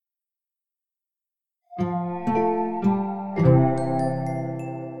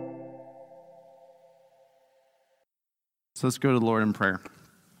So let's go to the Lord in prayer.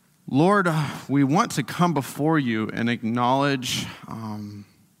 Lord, we want to come before you and acknowledge,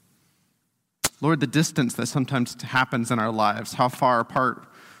 Lord, the distance that sometimes happens in our lives, how far apart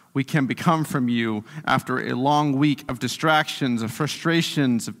we can become from you after a long week of distractions, of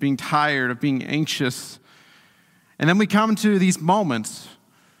frustrations, of being tired, of being anxious. And then we come to these moments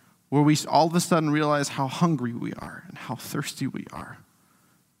where we all of a sudden realize how hungry we are and how thirsty we are,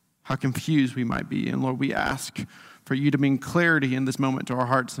 how confused we might be. And Lord, we ask for you to bring clarity in this moment to our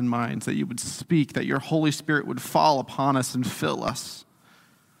hearts and minds, that you would speak, that your Holy Spirit would fall upon us and fill us.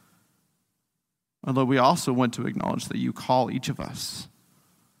 And Lord, we also want to acknowledge that you call each of us.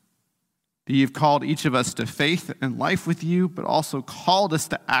 That you've called each of us to faith and life with you, but also called us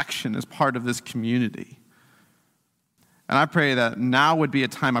to action as part of this community. And I pray that now would be a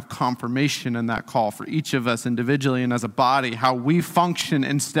time of confirmation in that call for each of us individually and as a body, how we function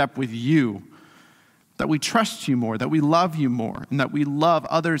in step with you, that we trust you more, that we love you more, and that we love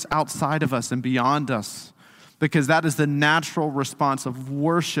others outside of us and beyond us, because that is the natural response of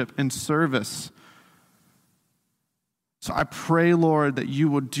worship and service. So I pray, Lord, that you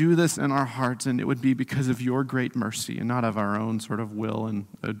will do this in our hearts, and it would be because of your great mercy and not of our own sort of will and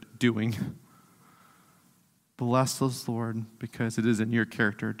doing. Bless us, Lord, because it is in your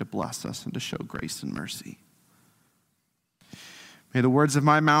character to bless us and to show grace and mercy. May the words of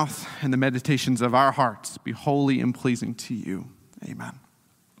my mouth and the meditations of our hearts be holy and pleasing to you. Amen.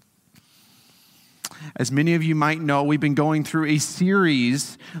 As many of you might know, we've been going through a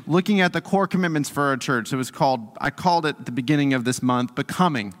series looking at the core commitments for our church. I called it at the beginning of this month,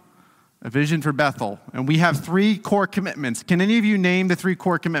 Becoming, a Vision for Bethel. And we have 3 core commitments. Can any of you name the 3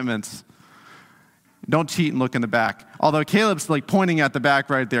 core commitments? Don't cheat and look in the back. Although Caleb's pointing at the back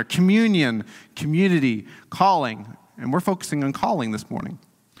right there. Communion, community, calling. And we're focusing on calling this morning.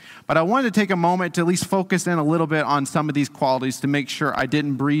 But I wanted to take a moment to at least focus in a little bit on some of these qualities to make sure I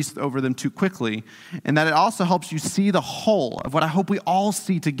didn't breeze over them too quickly, and that it also helps you see the whole of what I hope we all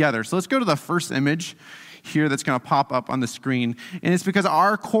see together. So let's go to the first image here that's going to pop up on the screen. And it's because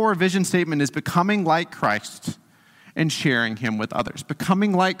our core vision statement is becoming like Christ and sharing him with others.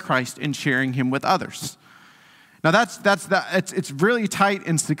 Becoming like Christ and sharing him with others. Now it's really tight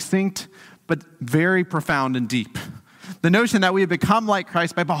and succinct, but very profound and deep. The notion that we have become like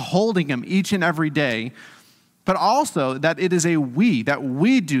Christ by beholding him each and every day, but also that it is that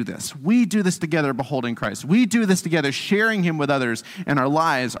we do this. We do this together beholding Christ. We do this together sharing him with others in our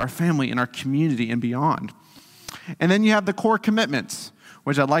lives, our family, and our community and beyond. And then you have the core commitments,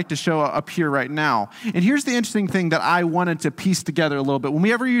 which I'd like to show up here right now. And here's the interesting thing that I wanted to piece together a little bit.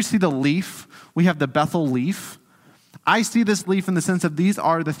 Whenever you see the leaf, we have the Bethel leaf. I see this leaf in the sense of these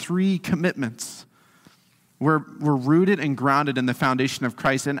are the 3 commitments. We're rooted and grounded in the foundation of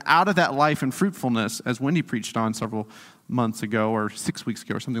Christ. And out of that life and fruitfulness, as Wendy preached on several months ago or 6 weeks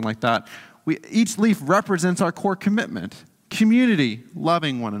ago or something like that, each leaf represents our core commitment. Community,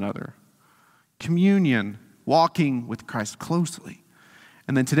 loving one another. Communion, walking with Christ closely.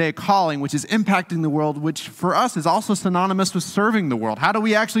 And then today, calling, which is impacting the world, which for us is also synonymous with serving the world. How do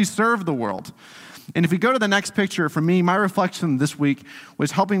we actually serve the world? And if we go to the next picture, for me, my reflection this week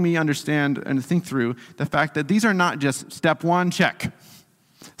was helping me understand and think through the fact that these are not just step 1, check.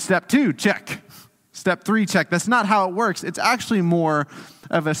 Step 2, check. Step 3, check. That's not how it works. It's actually more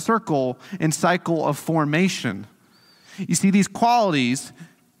of a circle and cycle of formation. You see, these qualities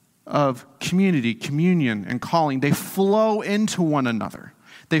of community, communion, and calling, they flow into one another.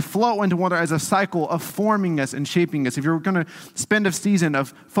 They flow into one another as a cycle of forming us and shaping us. If you're going to spend a season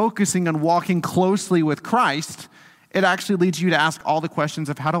of focusing on walking closely with Christ, it actually leads you to ask all the questions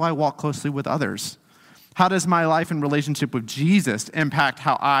of how do I walk closely with others? How does my life and relationship with Jesus impact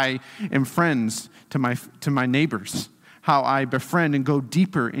how I am friends to my neighbors? How I befriend and go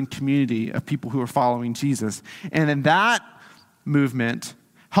deeper in community of people who are following Jesus? And in that movement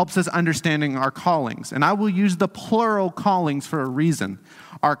helps us understanding our callings. And I will use the plural callings for a reason.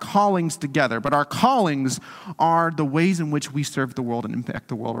 Our callings together. But our callings are the ways in which we serve the world and impact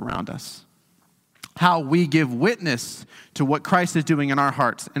the world around us. How we give witness to what Christ is doing in our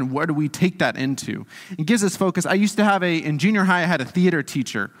hearts and where do we take that into. It gives us focus. I used to in junior high, I had a theater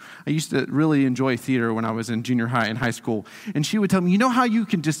teacher. I used to really enjoy theater when I was in junior high and high school. And she would tell me, you know how you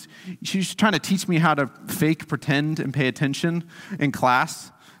can she was trying to teach me how to fake pretend and pay attention in class.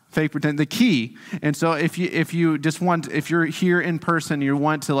 Fake pretend, the key. And so if you're here in person, you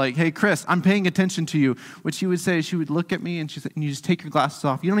want to hey, Chris, I'm paying attention to you. What she would say, she would look at me and she said, you just take your glasses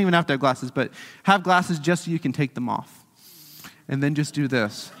off. You don't even have to have glasses, but have glasses just so you can take them off. And then just do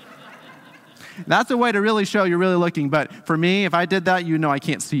this. That's a way to really show you're really looking. But for me, if I did that, I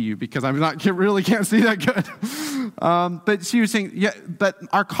can't see you because really can't see that good. But she was saying, yeah, but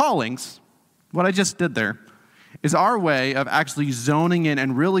our callings, what I just did there, is our way of actually zoning in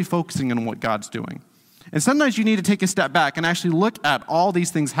and really focusing on what God's doing. And sometimes you need to take a step back and actually look at all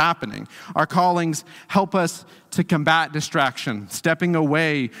these things happening. Our callings help us to combat distraction, stepping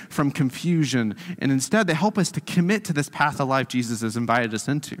away from confusion, and instead they help us to commit to this path of life Jesus has invited us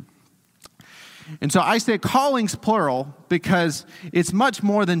into. And so I say callings plural because it's much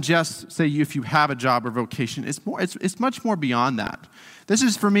more than just, say, if you have a job or vocation. It's much more beyond that. This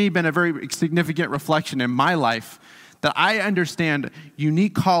has, for me, been a very significant reflection in my life that I understand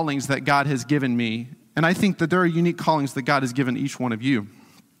unique callings that God has given me. And I think that there are unique callings that God has given each one of you.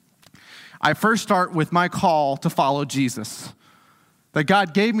 I first start with my call to follow Jesus. That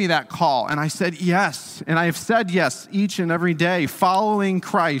God gave me that call, and I said yes. And I have said yes each and every day, following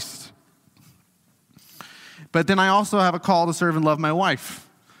Christ. But then I also have a call to serve and love my wife.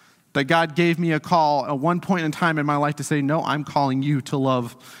 That God gave me a call at one point in time in my life to say, no, I'm calling you to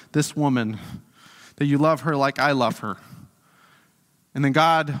love this woman. That you love her like I love her. And then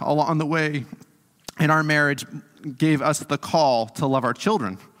God, along the way, in our marriage, gave us the call to love our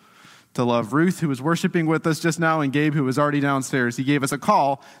children, to love Ruth, who was worshiping with us just now, and Gabe, who was already downstairs. He gave us a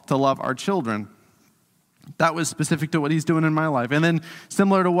call to love our children. That was specific to what he's doing in my life. And then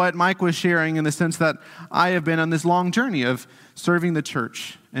similar to what Mike was sharing in the sense that I have been on this long journey of serving the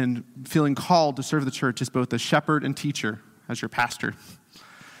church and feeling called to serve the church as both a shepherd and teacher, as your pastor.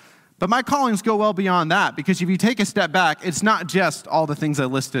 But my callings go well beyond that, because if you take a step back, it's not just all the things I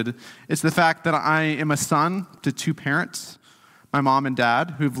listed. It's the fact that I am a son to two parents, my mom and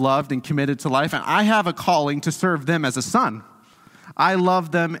dad, who've loved and committed to life, and I have a calling to serve them as a son. I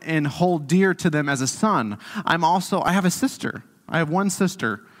love them and hold dear to them as a son. I have a sister. I have one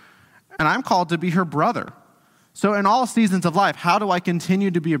sister, and I'm called to be her brother. So in all seasons of life, how do I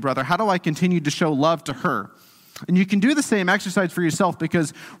continue to be a brother? How do I continue to show love to her? And you can do the same exercise for yourself,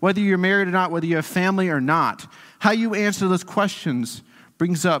 because whether you're married or not, whether you have family or not, how you answer those questions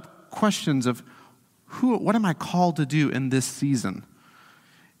brings up questions of what am I called to do in this season?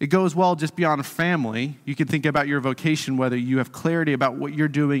 It goes well just beyond family. You can think about your vocation, whether you have clarity about what you're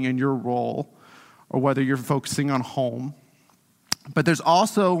doing in your role or whether you're focusing on home. But there's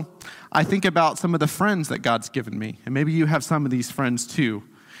also, I think about some of the friends that God's given me, and maybe you have some of these friends too.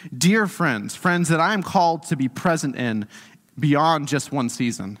 Dear friends that I am called to be present in beyond just one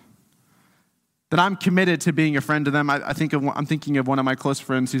season. That I'm committed to being a friend to them. I'm thinking of one of my close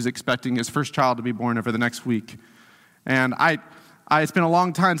friends who's expecting his first child to be born over the next week. And it's been a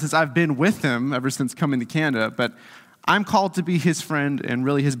long time since I've been with him, ever since coming to Canada, but I'm called to be his friend and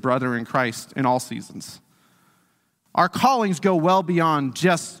really his brother in Christ in all seasons. Our callings go well beyond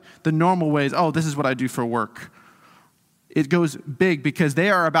just the normal ways, this is what I do for work. It goes big because they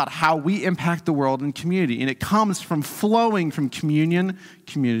are about how we impact the world and community. And it comes from flowing from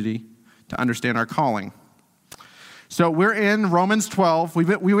community, to understand our calling. So we're in Romans 12.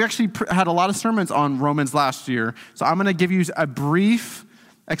 We actually had a lot of sermons on Romans last year. So I'm going to give you a brief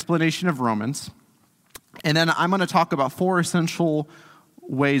explanation of Romans. And then I'm going to talk about 4 essential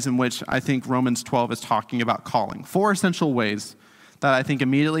ways in which I think Romans 12 is talking about calling. 4 essential ways that I think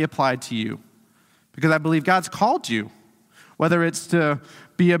immediately apply to you. Because I believe God's called you. Whether it's to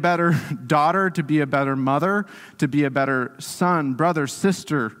be a better daughter, to be a better mother, to be a better son, brother,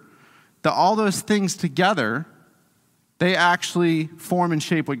 sister, all those things together, they actually form and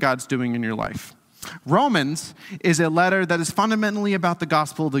shape what God's doing in your life. Romans is a letter that is fundamentally about the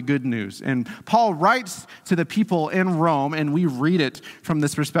gospel, the good news. And Paul writes to the people in Rome, and we read it from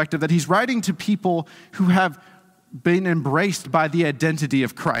this perspective, that he's writing to people who have been embraced by the identity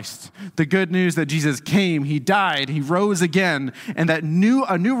of Christ. The good news that Jesus came, he died, he rose again, and that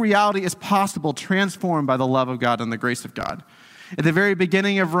a new reality is possible, transformed by the love of God and the grace of God. At the very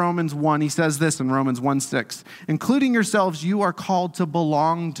beginning of Romans 1, he says this in Romans 1:6, including yourselves, you are called to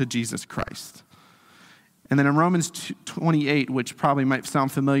belong to Jesus Christ. And then in Romans 28, which probably might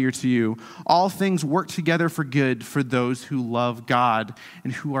sound familiar to you, all things work together for good for those who love God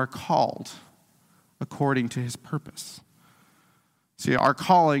and who are called according to his purpose. See, our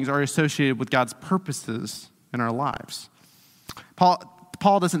callings are associated with God's purposes in our lives.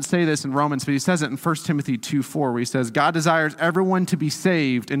 Paul doesn't say this in Romans, but he says it in 1 Timothy 2:4, where he says, God desires everyone to be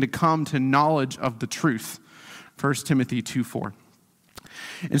saved and to come to knowledge of the truth. 1 Timothy 2:4.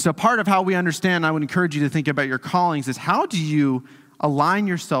 And so part of how we understand, I would encourage you to think about your callings, is how do you align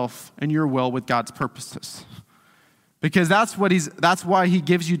yourself and your will with God's purposes? Because that's why he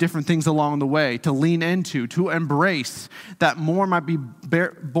gives you different things along the way to lean into, to embrace, that more might be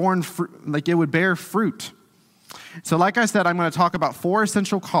born, like it would bear fruit. So like I said, I'm going to talk about 4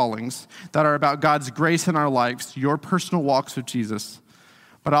 essential callings that are about God's grace in our lives, your personal walks with Jesus.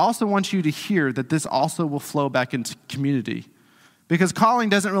 But I also want you to hear that this also will flow back into community. Because calling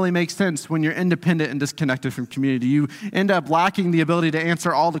doesn't really make sense when you're independent and disconnected from community. You end up lacking the ability to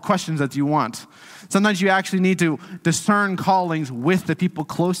answer all the questions that you want. Sometimes you actually need to discern callings with the people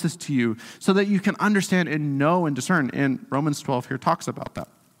closest to you so that you can understand and know and discern. And Romans 12 here talks about that.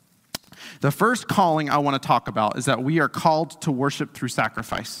 The first calling I want to talk about is that we are called to worship through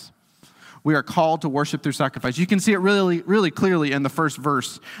sacrifice. We are called to worship through sacrifice. You can see it really, really clearly in the first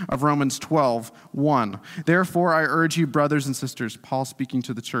verse of Romans 12:1. Therefore, I urge you, brothers and sisters, Paul speaking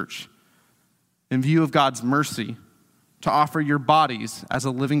to the church, in view of God's mercy, to offer your bodies as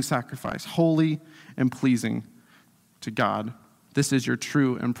a living sacrifice, holy and pleasing to God. This is your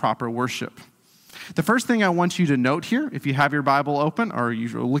true and proper worship. The first thing I want you to note here, if you have your Bible open or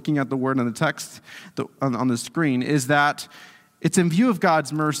you're looking at the word on the text on the screen, is that it's in view of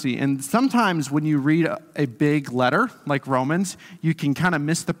God's mercy. And sometimes when you read a big letter like Romans, you can kind of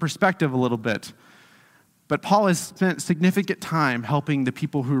miss the perspective a little bit. But Paul has spent significant time helping the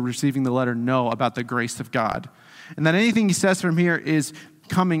people who are receiving the letter know about the grace of God. And that anything he says from here is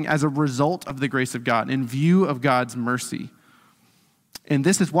coming as a result of the grace of God, in view of God's mercy. And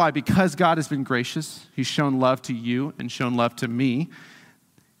this is why, because God has been gracious, he's shown love to you and shown love to me.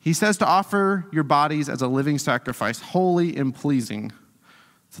 He says to offer your bodies as a living sacrifice, holy and pleasing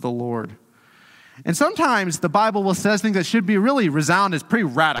to the Lord. And sometimes the Bible will say things that should be really resound as pretty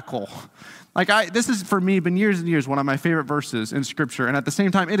radical. This is for me been years and years one of my favorite verses in Scripture. And at the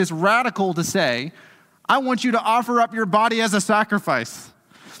same time, it is radical to say, I want you to offer up your body as a sacrifice.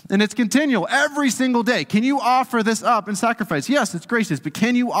 And it's continual every single day. Can you offer this up in sacrifice? Yes, it's gracious, but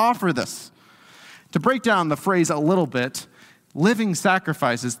can you offer this? To break down the phrase a little bit, living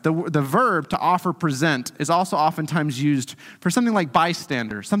sacrifices, the verb to offer, present, is also oftentimes used for something like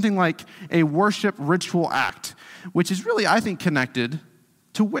bystander, something like a worship ritual act, which is really, I think, connected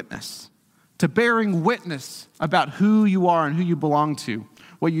to witness, to bearing witness about who you are and who you belong to,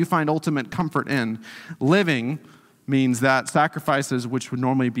 what you find ultimate comfort in. Living means that sacrifices which would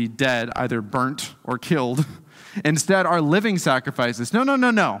normally be dead, either burnt or killed, instead are living sacrifices.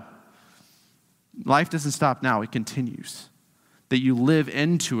 No. Life doesn't stop now, it continues. That you live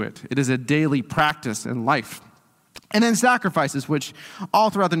into it. It is a daily practice in life. And then sacrifices, which all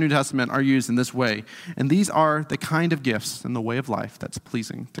throughout the New Testament are used in this way. And these are the kind of gifts and the way of life that's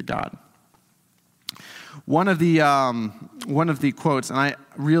pleasing to God. One of the quotes, and I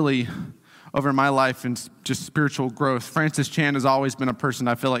really, over my life and just spiritual growth, Francis Chan has always been a person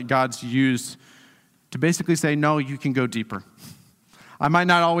I feel like God's used to basically say, no, you can go deeper. I might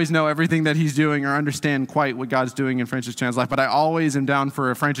not always know everything that he's doing or understand quite what God's doing in Francis Chan's life, but I always am down for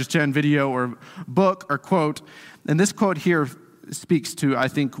a Francis Chan video or book or quote. And this quote here speaks to, I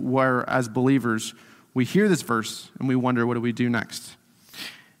think, where as believers, we hear this verse and we wonder, what do we do next?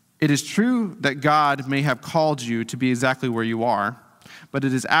 It is true that God may have called you to be exactly where you are, but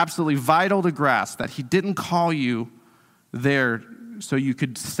it is absolutely vital to grasp that he didn't call you there so you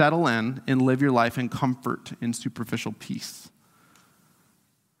could settle in and live your life in comfort and superficial peace.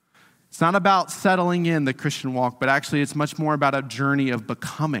 It's not about settling in the Christian walk, but actually it's much more about a journey of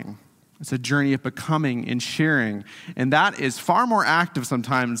becoming. It's a journey of becoming and sharing. And that is far more active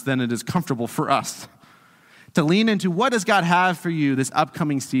sometimes than it is comfortable for us. To lean into what does God have for you this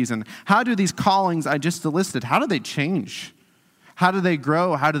upcoming season? How do these callings I just listed, how do they change? How do they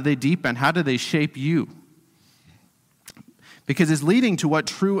grow? How do they deepen? How do they shape you? Because it's leading to what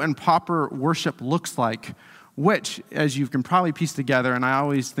true and proper worship looks like, which, as you can probably piece together, and I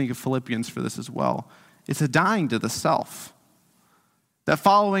always think of Philippians for this as well, it's a dying to the self. That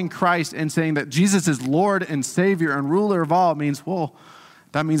following Christ and saying that Jesus is Lord and Savior and ruler of all means, well,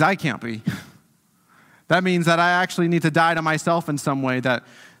 that means I can't be. That means that I actually need to die to myself in some way, that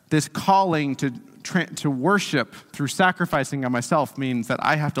this calling to worship through sacrificing of myself means that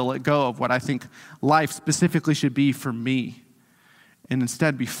I have to let go of what I think life specifically should be for me, and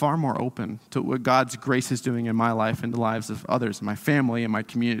instead be far more open to what God's grace is doing in my life and the lives of others, my family, and my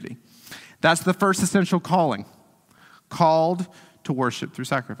community. That's the first essential calling, called to worship through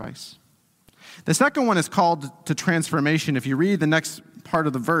sacrifice. The second one is called to transformation. If you read the next part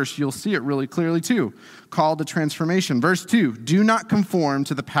of the verse, you'll see it really clearly too. Called to transformation. Verse 2, do not conform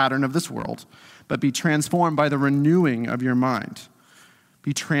to the pattern of this world, but be transformed by the renewing of your mind.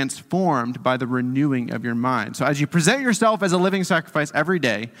 Be transformed by the renewing of your mind. So as you present yourself as a living sacrifice every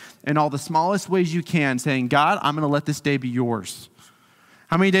day, in all the smallest ways you can, saying, God, I'm going to let this day be yours.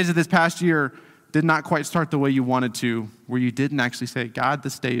 How many days of this past year did not quite start the way you wanted to, where you didn't actually say, God,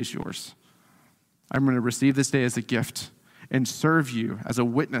 this day is yours? I'm going to receive this day as a gift and serve you as a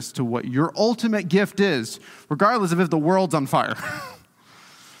witness to what your ultimate gift is, regardless of if the world's on fire.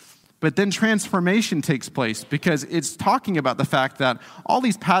 But then transformation takes place because it's talking about the fact that all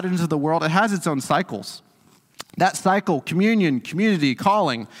these patterns of the world, it has its own cycles. That cycle, communion, community,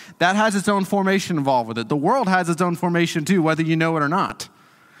 calling, that has its own formation involved with it. The world has its own formation too, whether you know it or not.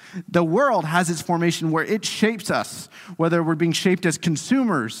 The world has its formation where it shapes us, whether we're being shaped as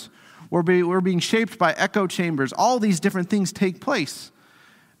consumers, we're being shaped by echo chambers. All these different things take place.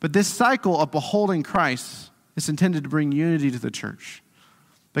 But this cycle of beholding Christ is intended to bring unity to the church,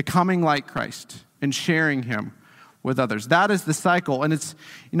 becoming like Christ and sharing him with others. That is the cycle. And it's,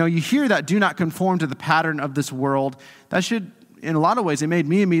 you hear that do not conform to the pattern of this world. That should, in a lot of ways, it made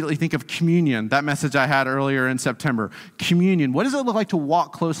me immediately think of communion, that message I had earlier in September. Communion. What does it look like to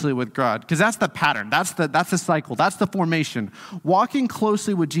walk closely with God? Because that's the pattern. That's the cycle. That's the formation. Walking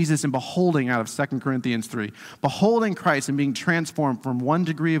closely with Jesus and beholding out of 2 Corinthians 3. Beholding Christ and being transformed from one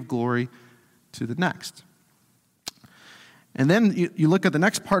degree of glory to the next. And then you look at the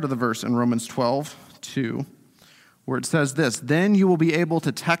next part of the verse in Romans 12:2, where it says this, then you will be able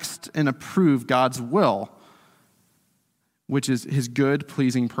to test and approve God's will, which is his good,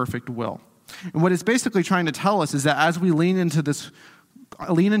 pleasing, perfect will. And what it's basically trying to tell us is that as we lean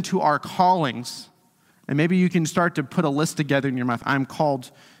into our callings, and maybe you can start to put a list together in your mind. I'm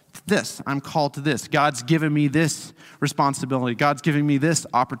called to this. I'm called to this. God's given me this responsibility. God's giving me this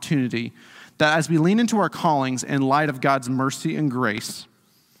opportunity. That as we lean into our callings in light of God's mercy and grace,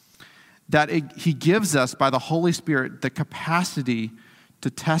 that he gives us, by the Holy Spirit, the capacity to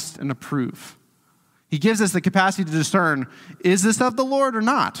test and approve. He gives us the capacity to discern, is this of the Lord or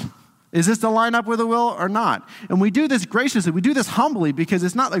not? Is this to line up with the will or not? And we do this graciously. We do this humbly because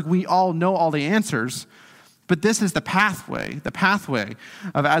it's not like we all know all the answers, but this is the pathway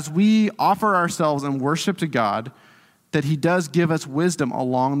of as we offer ourselves in worship to God, that he does give us wisdom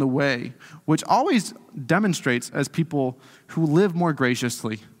along the way, which always demonstrates as people who live more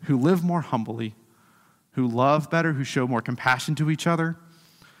graciously, who live more humbly, who love better, who show more compassion to each other.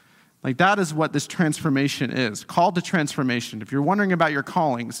 Like that is what this transformation is, called to transformation. If you're wondering about your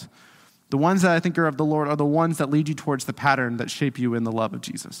callings, the ones that I think are of the Lord are the ones that lead you towards the pattern that shape you in the love of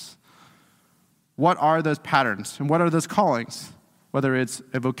Jesus. What are those patterns and what are those callings? Whether it's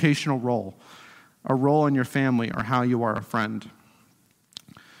a vocational role, a role in your family, or how you are a friend.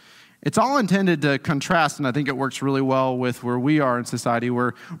 It's all intended to contrast, and I think it works really well with where we are in society,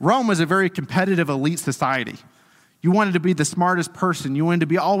 where Rome was a very competitive elite society. You wanted to be the smartest person. You wanted to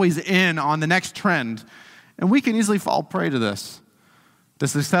be always in on the next trend. And we can easily fall prey to this.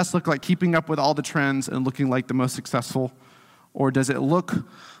 Does success look like keeping up with all the trends and looking like the most successful? Or does it look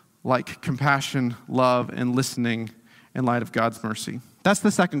like compassion, love, and listening in light of God's mercy? That's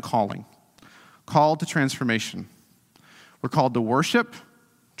the second calling. Called to transformation. We're called to worship,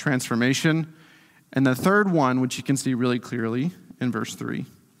 transformation, and the third one, which you can see really clearly in verse 3,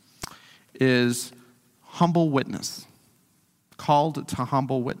 is humble witness. Called to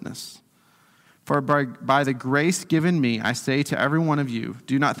humble witness. For by the grace given me, I say to every one of you,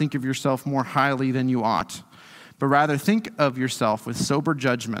 do not think of yourself more highly than you ought, but rather think of yourself with sober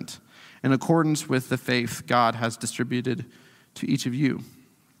judgment in accordance with the faith God has distributed to each of you.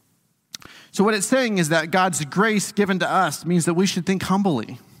 So what it's saying is that God's grace given to us means that we should think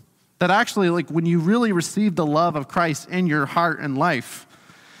humbly. That actually, like when you really receive the love of Christ in your heart and life,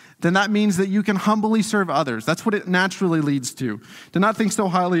 then that means that you can humbly serve others. That's what it naturally leads to not think so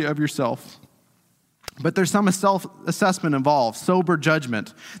highly of yourself. But there's some self-assessment involved, sober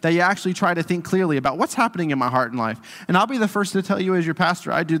judgment, that you actually try to think clearly about what's happening in my heart and life. And I'll be the first to tell you as your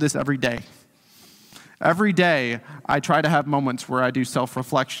pastor, I do this every day. Every day, I try to have moments where I do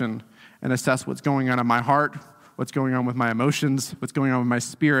self-reflection and assess what's going on in my heart, what's going on with my emotions, what's going on with my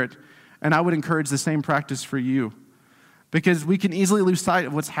spirit. And I would encourage the same practice for you. Because we can easily lose sight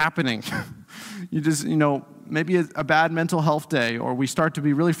of what's happening. Maybe a bad mental health day, or we start to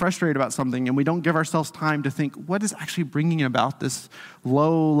be really frustrated about something, and we don't give ourselves time to think, what is actually bringing about this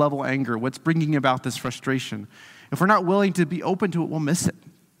low-level anger? What's bringing about this frustration? If we're not willing to be open to it, we'll miss it.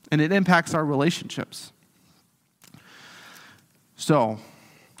 And it impacts our relationships. So,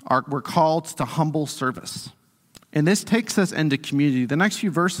 we're called to humble service. And this takes us into community. The next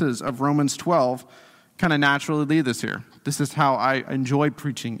few verses of Romans 12 kind of naturally lead us here. This is how I enjoy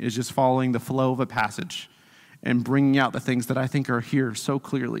preaching, is just following the flow of a passage and bringing out the things that I think are here so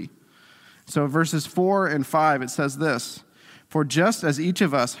clearly. So verses 4 and 5, it says this, for just as each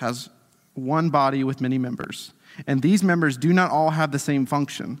of us has one body with many members, and these members do not all have the same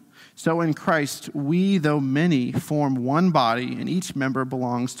function, so in Christ, we, though many, form one body, and each member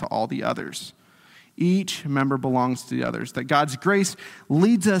belongs to all the others. Each member belongs to the others, that God's grace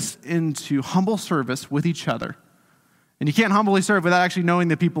leads us into humble service with each other. And you can't humbly serve without actually knowing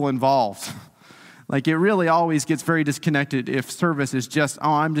the people involved. Like, it really always gets very disconnected if service is just,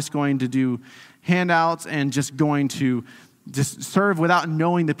 I'm just going to do handouts and just going to just serve without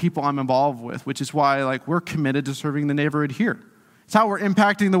knowing the people I'm involved with, which is why, like, we're committed to serving the neighborhood here. It's how we're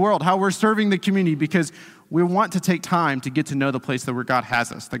impacting the world, how we're serving the community, because we want to take time to get to know the place that where God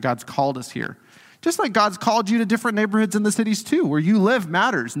has us, that God's called us here. Just like God's called you to different neighborhoods in the cities too. Where you live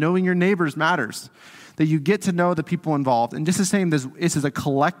matters. Knowing your neighbors matters. That you get to know the people involved. And just the same, this is a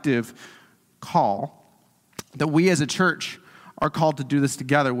collective call that we as a church are called to do this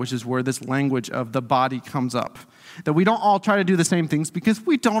together, which is where this language of the body comes up. That we don't all try to do the same things because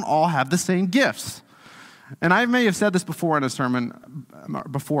we don't all have the same gifts. And I may have said this before in a sermon,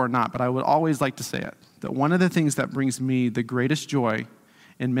 before or not, but I would always like to say it. That one of the things that brings me the greatest joy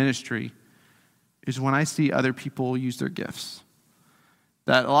in ministry is when I see other people use their gifts.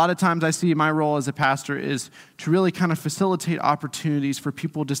 That a lot of times I see my role as a pastor is to really kind of facilitate opportunities for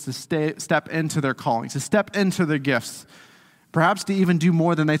people just to step into their callings, to step into their gifts, perhaps to even do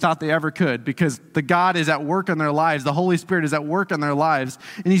more than they thought they ever could, because the God is at work in their lives, the Holy Spirit is at work in their lives,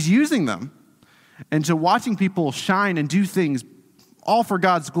 and he's using them. And so watching people shine and do things all for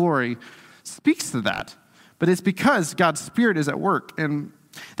God's glory speaks to that. But it's because God's Spirit is at work. And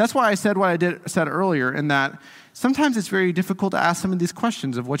that's why I said what I said earlier, in that sometimes it's very difficult to ask some of these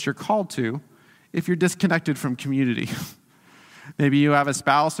questions of what you're called to if you're disconnected from community. Maybe you have a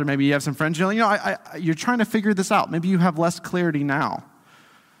spouse, or maybe you have some friends. You're trying to figure this out. Maybe you have less clarity now.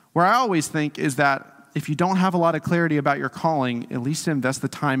 Where I always think is that if you don't have a lot of clarity about your calling, at least invest the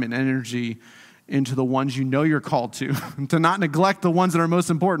time and energy into the ones you know you're called to not neglect the ones that are most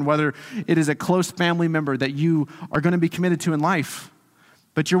important, whether it is a close family member that you are going to be committed to in life,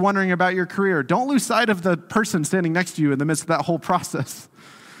 but you're wondering about your career. Don't lose sight of the person standing next to you in the midst of that whole process.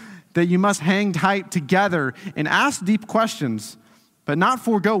 That you must hang tight together and ask deep questions, but not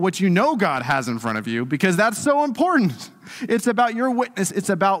forego what you know God has in front of you, because that's so important. It's about your witness. It's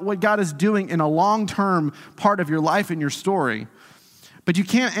about what God is doing in a long-term part of your life and your story. But you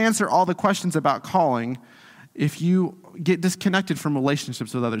can't answer all the questions about calling if you get disconnected from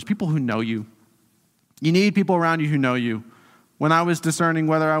relationships with others, people who know you. You need people around you who know you. When I was discerning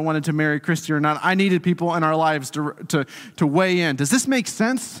whether I wanted to marry Christy or not, I needed people in our lives to weigh in. Does this make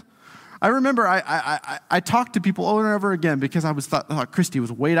sense? I remember I talked to people over and over again because I thought Christy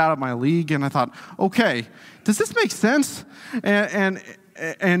was way out of my league, and I thought, okay, does this make sense?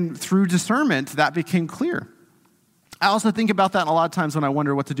 And through discernment, that became clear. I also think about that a lot of times when I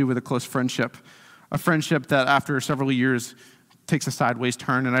wonder what to do with a close friendship, a friendship that after several years takes a sideways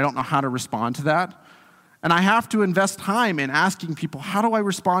turn, and I don't know how to respond to that. And I have to invest time in asking people, how do I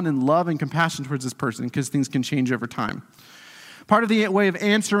respond in love and compassion towards this person? Because things can change over time. Part of the way of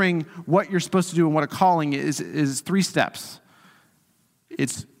answering what you're supposed to do and what a calling is 3 steps.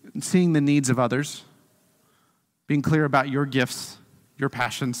 It's seeing the needs of others, being clear about your gifts, your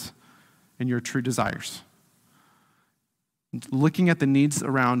passions, and your true desires. Looking at the needs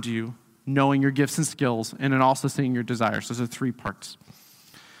around you, knowing your gifts and skills, and then also seeing your desires. Those are 3 parts.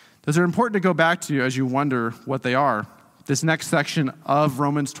 Those are important to go back to as you wonder what they are. This next section of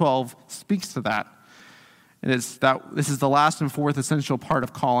Romans 12 speaks to that. And it's that this is the last and 4th essential part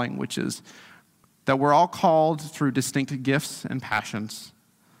of calling, which is that we're all called through distinct gifts and passions.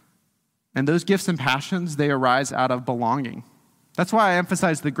 And those gifts and passions, they arise out of belonging. That's why I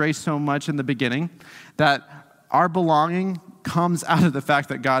emphasize the grace so much in the beginning, that our belonging comes out of the fact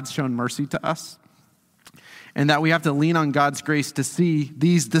that God's shown mercy to us, and that we have to lean on God's grace to see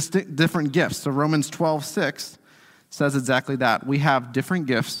these different gifts. So Romans 12:6 says exactly that. We have different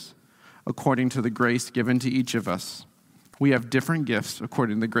gifts according to the grace given to each of us. We have different gifts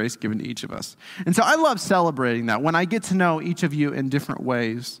according to the grace given to each of us. And so I love celebrating that. When I get to know each of you in different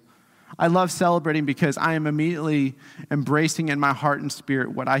ways, I love celebrating because I am immediately embracing in my heart and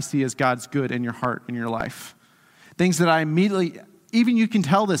spirit what I see as God's good in your heart and your life. Things that I immediately, even you can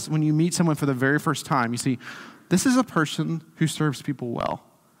tell this when you meet someone for the very first time. You see, this is a person who serves people well.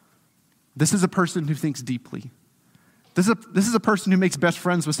 This is a person who thinks deeply. This is a person who makes best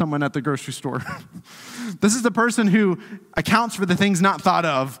friends with someone at the grocery store. This is a person who accounts for the things not thought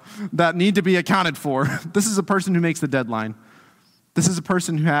of that need to be accounted for. This is a person who makes the deadline. This is a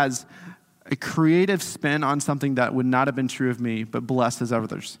person who has a creative spin on something that would not have been true of me, but blesses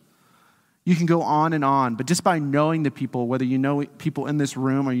others. You can go on, but just by knowing the people, whether you know people in this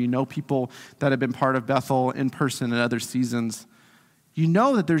room or you know people that have been part of Bethel in person in other seasons, you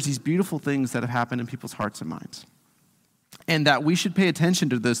know that there's these beautiful things that have happened in people's hearts and minds. And that we should pay attention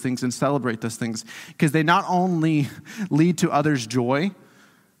to those things and celebrate those things, because they not only lead to others' joy,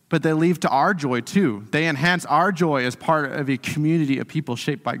 but they lead to our joy too. They enhance our joy as part of a community of people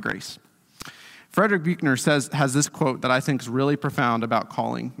shaped by grace. Frederick Buechner has this quote that I think is really profound about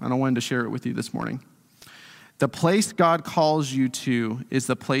calling, and I wanted to share it with you this morning. The place God calls you to is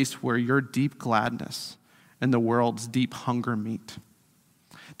the place where your deep gladness and the world's deep hunger meet.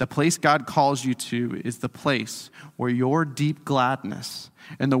 The place God calls you to is the place where your deep gladness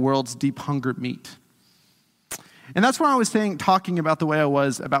and the world's deep hunger meet. And that's why I was talking about the way I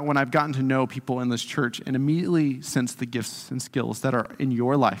was about when I've gotten to know people in this church and immediately sense the gifts and skills that are in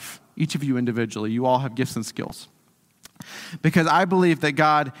your life. Each of you individually, you all have gifts and skills. Because I believe that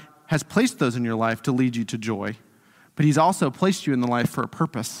God has placed those in your life to lead you to joy, but he's also placed you in the life for a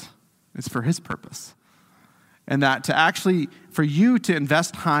purpose. It's for his purpose. And that for you to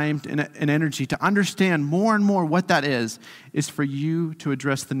invest time and energy to understand more and more what that is for you to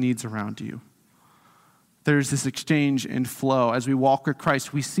address the needs around you. There's this exchange and flow. As we walk with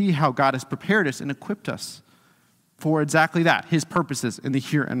Christ, we see how God has prepared us and equipped us for exactly that, his purposes in the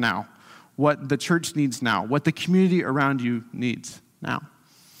here and now, what the church needs now, what the community around you needs now.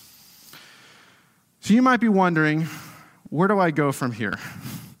 So you might be wondering, where do I go from here?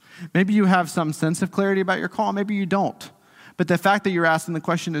 Maybe you have some sense of clarity about your call, maybe you don't. But the fact that you're asking the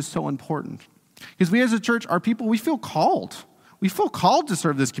question is so important. Because we as a church are people, we feel called. We feel called to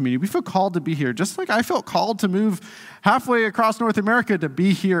serve this community. We feel called to be here. Just like I felt called to move halfway across North America to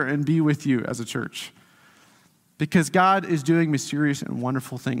be here and be with you as a church. Because God is doing mysterious and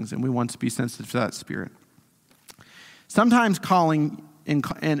wonderful things, and we want to be sensitive to that spirit. Sometimes calling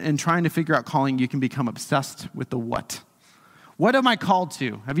and trying to figure out calling, you can become obsessed with the what. What am I called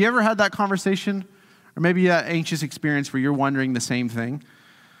to? Have you ever had that conversation? Or maybe that anxious experience where you're wondering the same thing?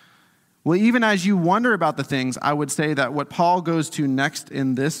 Well, even as you wonder about the things, I would say that what Paul goes to next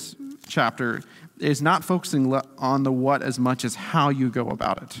in this chapter is not focusing on the what as much as how you go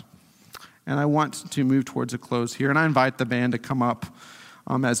about it. And I want to move towards a close here, and I invite the band to come up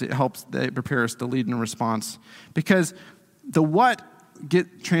as it helps prepare us to lead in response. Because the what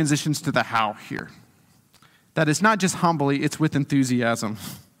transitions to the how here. That it's not just humbly, it's with enthusiasm.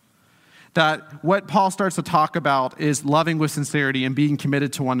 That what Paul starts to talk about is loving with sincerity and being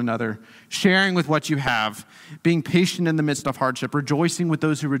committed to one another, sharing with what you have, being patient in the midst of hardship, rejoicing with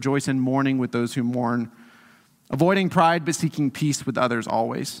those who rejoice and mourning with those who mourn, avoiding pride but seeking peace with others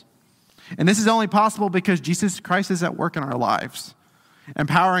always. And this is only possible because Jesus Christ is at work in our lives,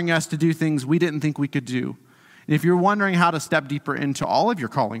 empowering us to do things we didn't think we could do. And if you're wondering how to step deeper into all of your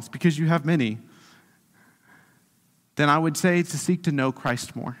callings, because you have many, then I would say to seek to know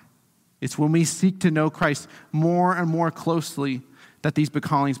Christ more. It's when we seek to know Christ more and more closely that these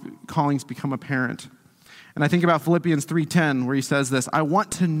callings become apparent. And I think about Philippians 3:10, where he says this, I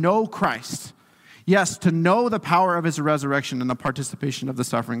want to know Christ. Yes, to know the power of his resurrection and the participation of the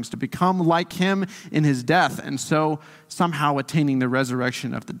sufferings, to become like him in his death, and so somehow attaining the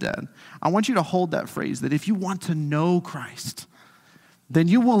resurrection of the dead. I want you to hold that phrase, that if you want to know Christ, then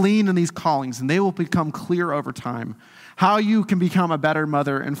you will lean in these callings, and they will become clear over time. How you can become a better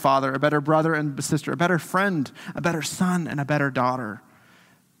mother and father, a better brother and sister, a better friend, a better son, and a better daughter.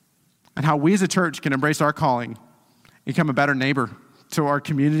 And how we as a church can embrace our calling, become a better neighbor to our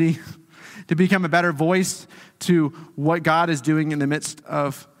community, to become a better voice to what God is doing in the midst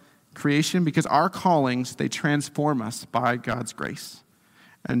of creation, because our callings, they transform us by God's grace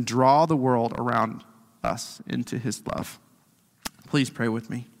and draw the world around us into his love. Please pray with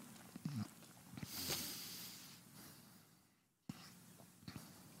me.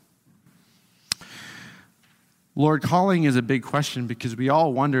 Lord, calling is a big question because we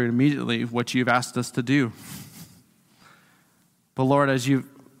all wonder immediately what you've asked us to do. But Lord, as you've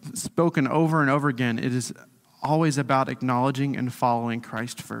spoken over and over again, it is always about acknowledging and following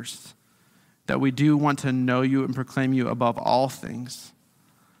Christ first. That we do want to know you and proclaim you above all things.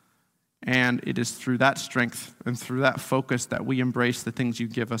 And it is through that strength and through that focus that we embrace the things you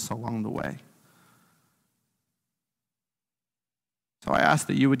give us along the way. So I ask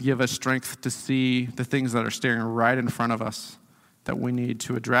that you would give us strength to see the things that are staring right in front of us that we need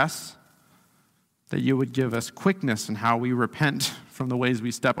to address, that you would give us quickness in how we repent from the ways we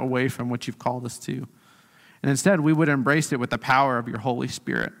step away from what you've called us to. And instead, we would embrace it with the power of your Holy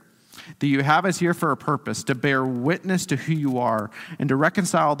Spirit, that you have us here for a purpose, to bear witness to who you are and to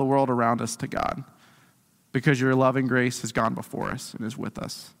reconcile the world around us to God, because your loving grace has gone before us and is with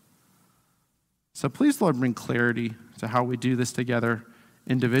us. So please, Lord, bring clarity to how we do this together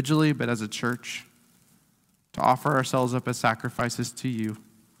individually, but as a church, to offer ourselves up as sacrifices to you,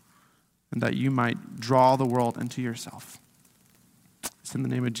 and that you might draw the world into yourself. It's in the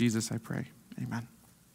name of Jesus I pray. Amen.